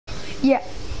Yeah.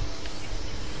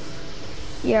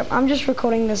 Yep, I'm just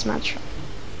recording this match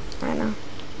right now.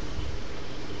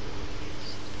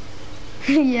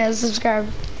 Yeah, subscribe.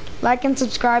 Like and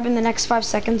subscribe in the next 5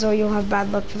 seconds or you'll have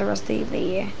bad luck for the rest of the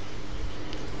year.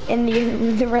 And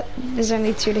there's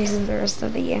only 2 days in the rest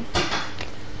of the year.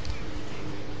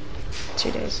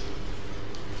 2 days.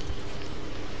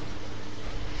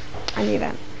 I knew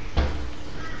that.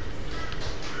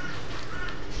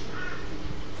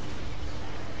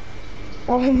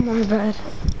 Oh my god.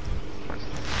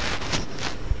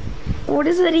 What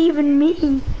does that even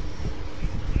mean?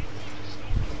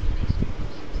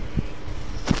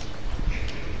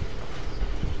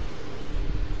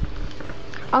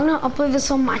 I'm gonna upload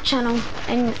this on my channel,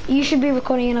 and you should be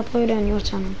recording and upload it on your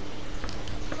channel.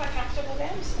 Quite comfortable there,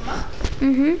 Mr. Mark?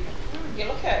 Mm-hmm. You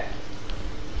look it.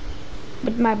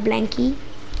 With my blankie.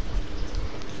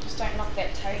 Just don't knock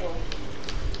that table.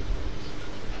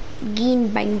 Geen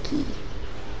banky.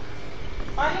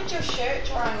 I had your shirt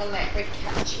drying on that red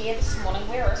chair this morning.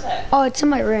 Where is it? Oh, it's in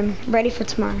my room, ready for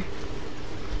tomorrow.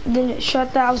 The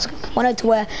shirt that I wanted to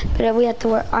wear, but I had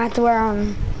to wear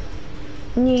on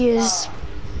New Year's. Oh.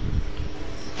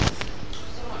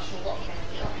 Still not sure what we're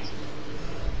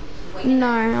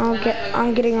No,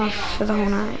 I'm getting off for the whole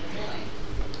night.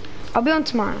 I'll be on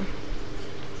tomorrow,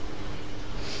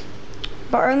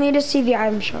 but only to see the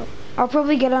item shop. I'll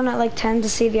probably get on at like 10 to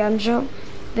see the item shop.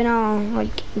 Then I'll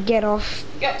like get off.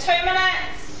 You got 2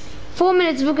 minutes? 4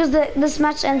 minutes because this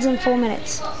match ends in 4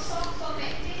 minutes.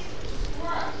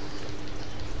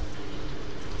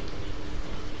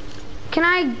 Can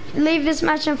I leave this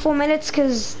match in 4 minutes?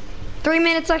 Cause 3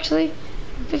 minutes actually,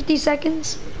 50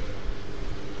 seconds.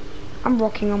 I'm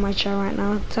rocking on my chair right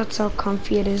now. That's how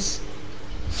comfy it is.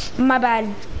 My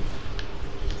bad.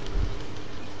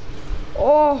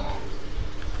 Oh.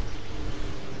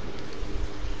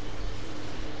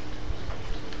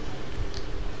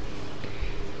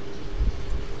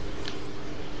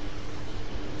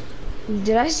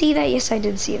 Did I see that? Yes, I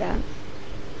did see that.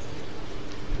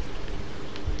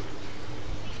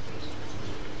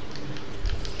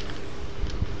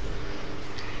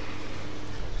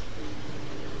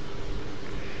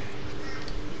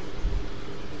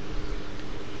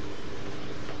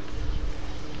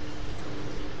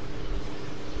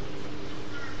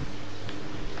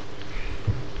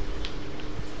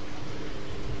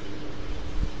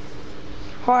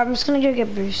 Oh, I'm just gonna go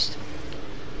get boost.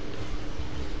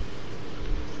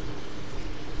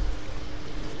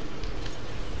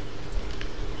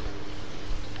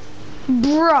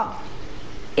 Bruh,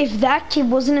 if that kid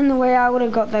wasn't in the way, I would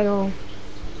have got that goal.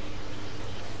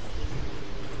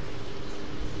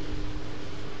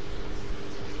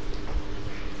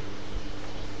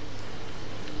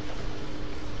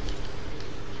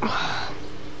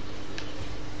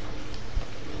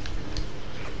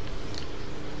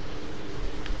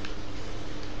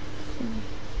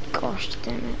 Gosh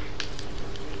damn it.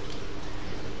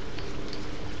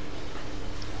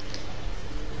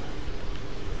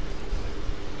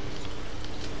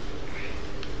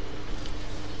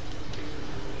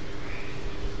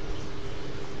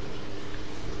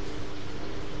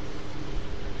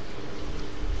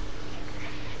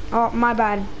 Oh, my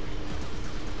bad.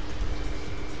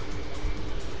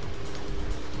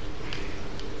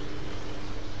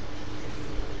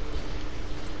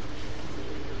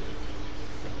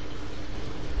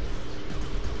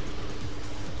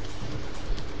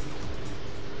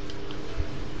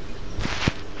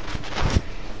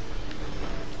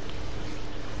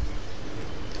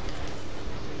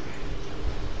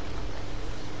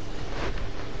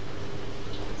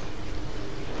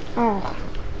 Oh.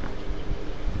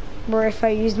 Or if I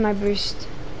used my boost.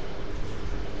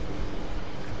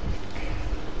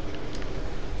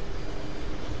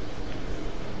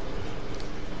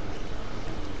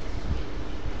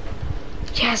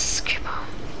 Yes, come on.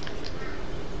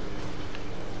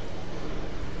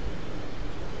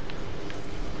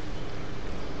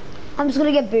 I'm just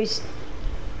gonna get boost.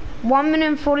 1 minute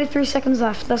and 43 seconds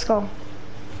left. Let's go.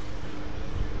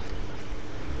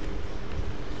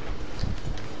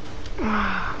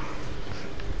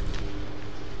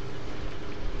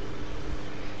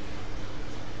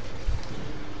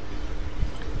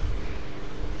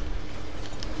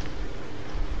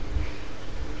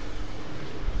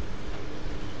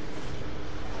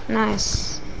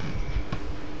 Nice.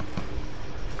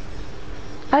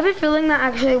 I have a feeling that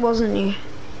actually wasn't you.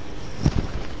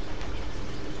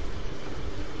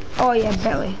 Oh yeah,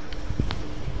 belly.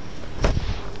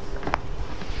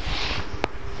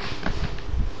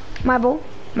 My ball,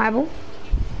 my ball,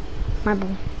 my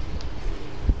ball.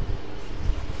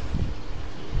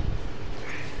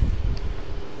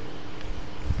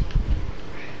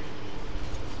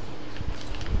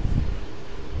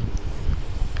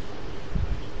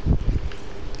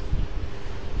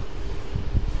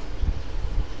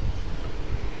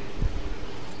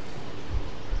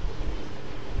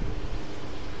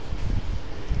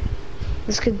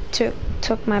 This could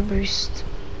took my boost.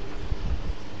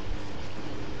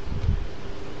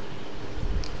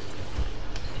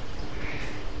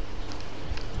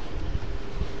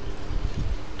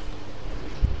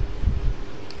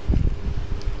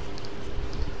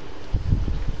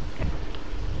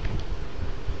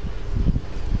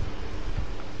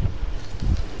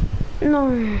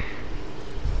 No.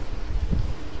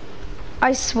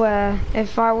 I swear,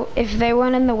 if they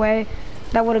weren't in the way,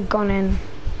 that would have gone in.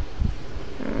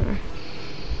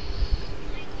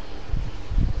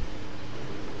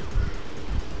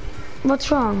 What's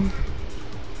wrong?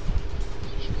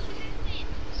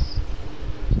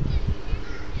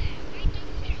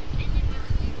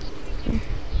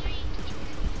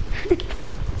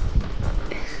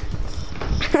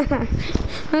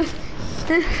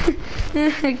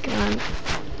 God.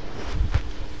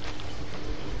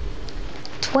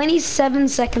 27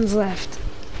 seconds left,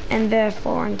 and they're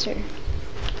 4-2.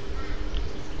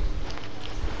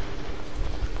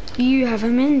 You have a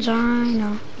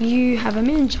mangina. You have a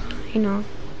mangina.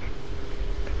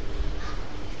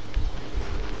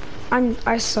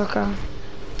 I sucker.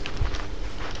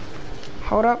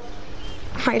 Hold up.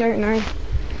 I don't know.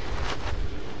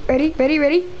 Ready? Ready?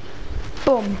 Ready?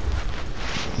 Boom.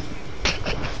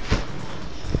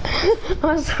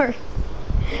 I'm sorry.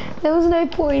 There was no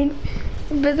point,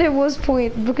 but there was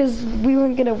point because we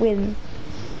weren't gonna win.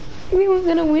 We weren't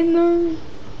gonna win though.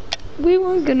 We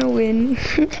weren't gonna win.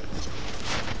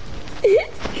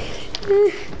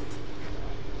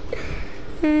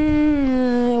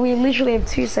 We literally have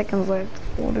 2 seconds left.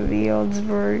 What are the odds,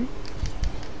 bro?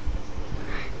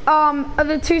 Are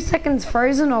the 2 seconds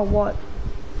frozen or what?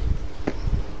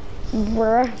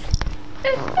 Bruh.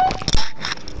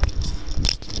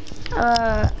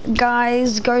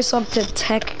 Guys, go sub to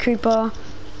Tech Cooper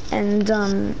and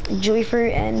Joy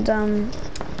Fruit, and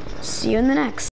see you in the next.